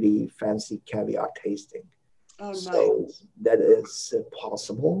really, really fancy caviar tasting. Oh, nice. So that is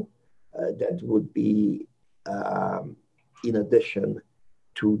possible. That would be in addition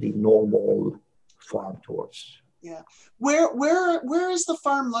to the normal farm tours. Yeah. Where is the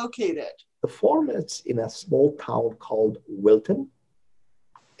farm located? The farm is in a small town called Wilton,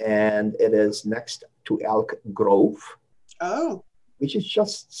 and it is next to Elk Grove. Oh. Which is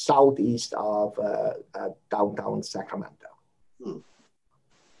just southeast of downtown Sacramento.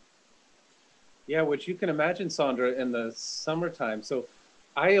 Yeah, which you can imagine, Sandra, in the summertime. So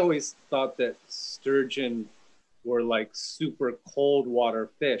I always thought that sturgeon were like super cold water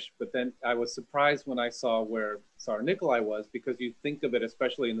fish, but then I was surprised when I saw where Tsar Nicoulai was, because you think of it,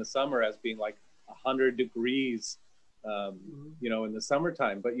 especially in the summer, as being like 100 degrees, in the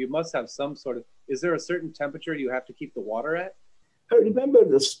summertime. But you must have some sort of, is there a certain temperature you have to keep the water at? Remember,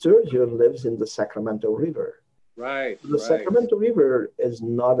 the sturgeon lives in the Sacramento River. Right. The Sacramento River is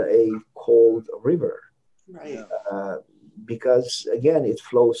not a cold river. Right. Because, again, it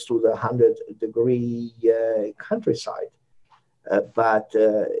flows through the 100-degree countryside. But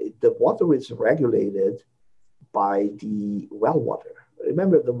the water is regulated by the well water.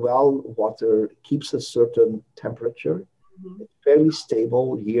 Remember, the well water keeps a certain temperature. Mm-hmm. It's fairly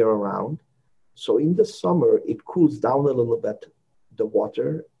stable year-round. So in the summer, it cools down a little bit, the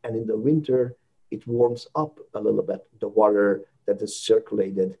water, and in the winter, it warms up a little bit, the water that is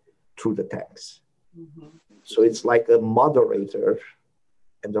circulated through the tanks. Mm-hmm. So it's like a moderator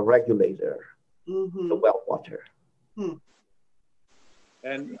and a regulator, the well water.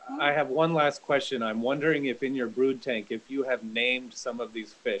 And I have one last question. I'm wondering if in your brood tank, if you have named some of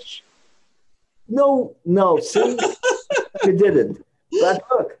these fish. No, see, we didn't. But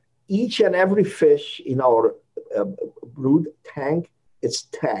look, each and every fish in our brood tank is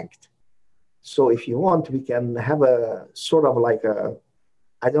tagged. So if you want, we can have a sort of like a,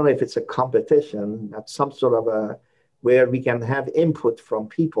 I don't know if it's a competition, but some sort of a, where we can have input from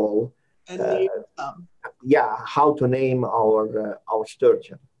people. And how to name our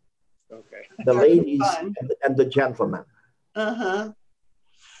sturgeon. Okay. The ladies and the gentlemen.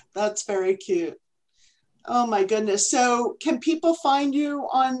 That's very cute. Oh my goodness. So can people find you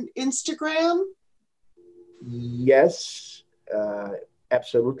on Instagram? Yes,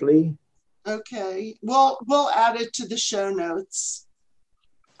 absolutely. Okay. Well, we'll add it to the show notes.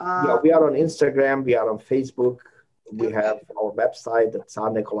 We are on Instagram. We are on Facebook. We have our website at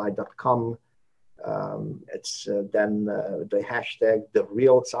tsarnicoulai.com. It's then the hashtag, the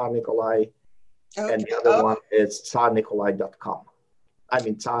real Tsar Nicoulai. Okay. And the other one is tsarnicoulai.com. I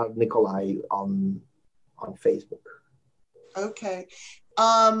mean, Tsar Nicoulai on Facebook. Okay.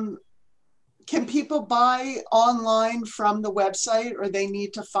 Can people buy online from the website, or they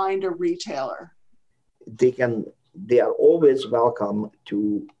need to find a retailer? They are always welcome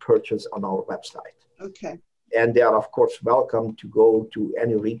to purchase on our website. Okay. And they are, of course, welcome to go to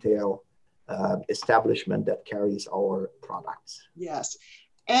any retail establishment that carries our products. Yes.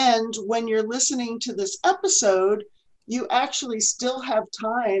 And when you're listening to this episode, you actually still have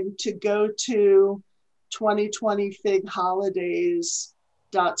time to go to 2020 Fig Holidays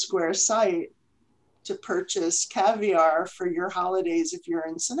 .square site to purchase caviar for your holidays if you're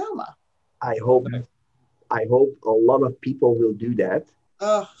in Sonoma. I hope a lot of people will do that.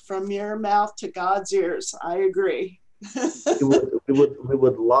 Oh, from your mouth to God's ears. I agree. we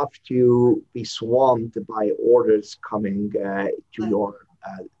would love to be swamped by orders coming to your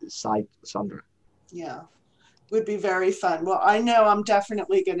site, Sandra. Yeah, would be very fun. Well, I know I'm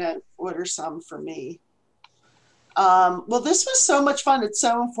definitely going to order some for me. Well, this was so much fun. It's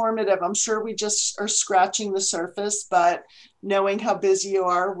so informative. I'm sure we just are scratching the surface, but knowing how busy you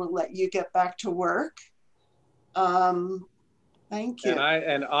are, we'll let you get back to work. Thank you.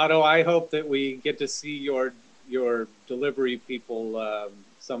 And Otto, I hope that we get to see your delivery people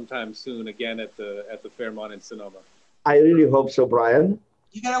sometime soon again at the Fairmont in Sonoma. I really hope so, Brian.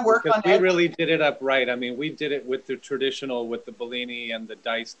 You got to work on it. We really did it up right. I mean, we did it with the traditional, with the Bellini and the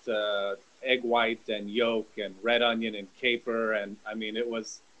diced egg white and yolk and red onion and caper. And I mean,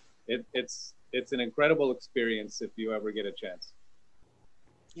 it's an incredible experience if you ever get a chance.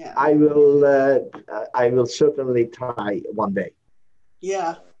 Yeah. I will certainly try one day.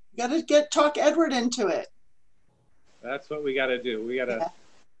 Yeah. You got to talk Edward into it. That's what we got to do. We got to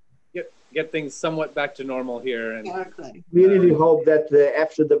get things somewhat back to normal here. And exactly. We really hope that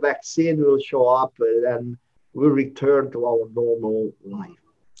after the vaccine will show up, then we'll return to our normal life.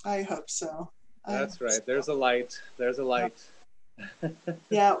 I hope so. That's right. There's a light. There's a light.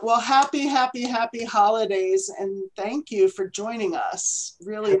 Yeah. Well, happy holidays, and thank you for joining us.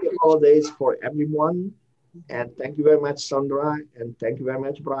 Really happy holidays for everyone. And thank you very much, Sandra, and thank you very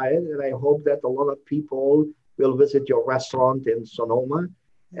much, Brian. And I hope that a lot of people will visit your restaurant in Sonoma,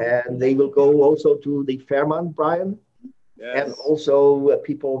 and they will go also to the Fairmont, Brian. Yes. And also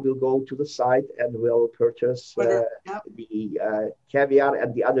people will go to the site and will purchase the caviar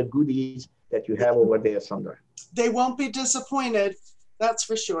and the other goodies that you have over there, Sandra. They won't be disappointed, that's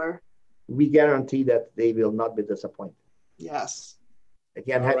for sure. We guarantee that they will not be disappointed. Yes.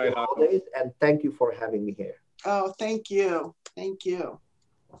 Again, happy holidays, and thank you for having me here. Oh, thank you. Thank you.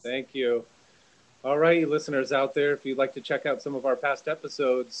 Thank you. All right, you listeners out there, if you'd like to check out some of our past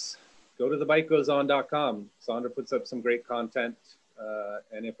episodes, go to thebitegoeson.com. Sandra puts up some great content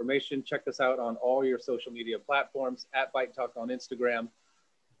and information. Check us out on all your social media platforms, at Bite Talk on Instagram,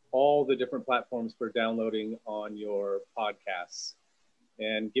 all the different platforms for downloading on your podcasts.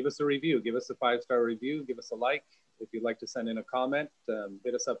 And give us a review. Give us a 5-star review. Give us a like. If you'd like to send in a comment,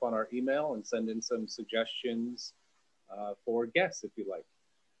 hit us up on our email and send in some suggestions for guests if you like.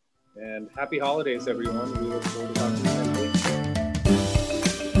 And happy holidays, everyone. We look forward to talking to you next week.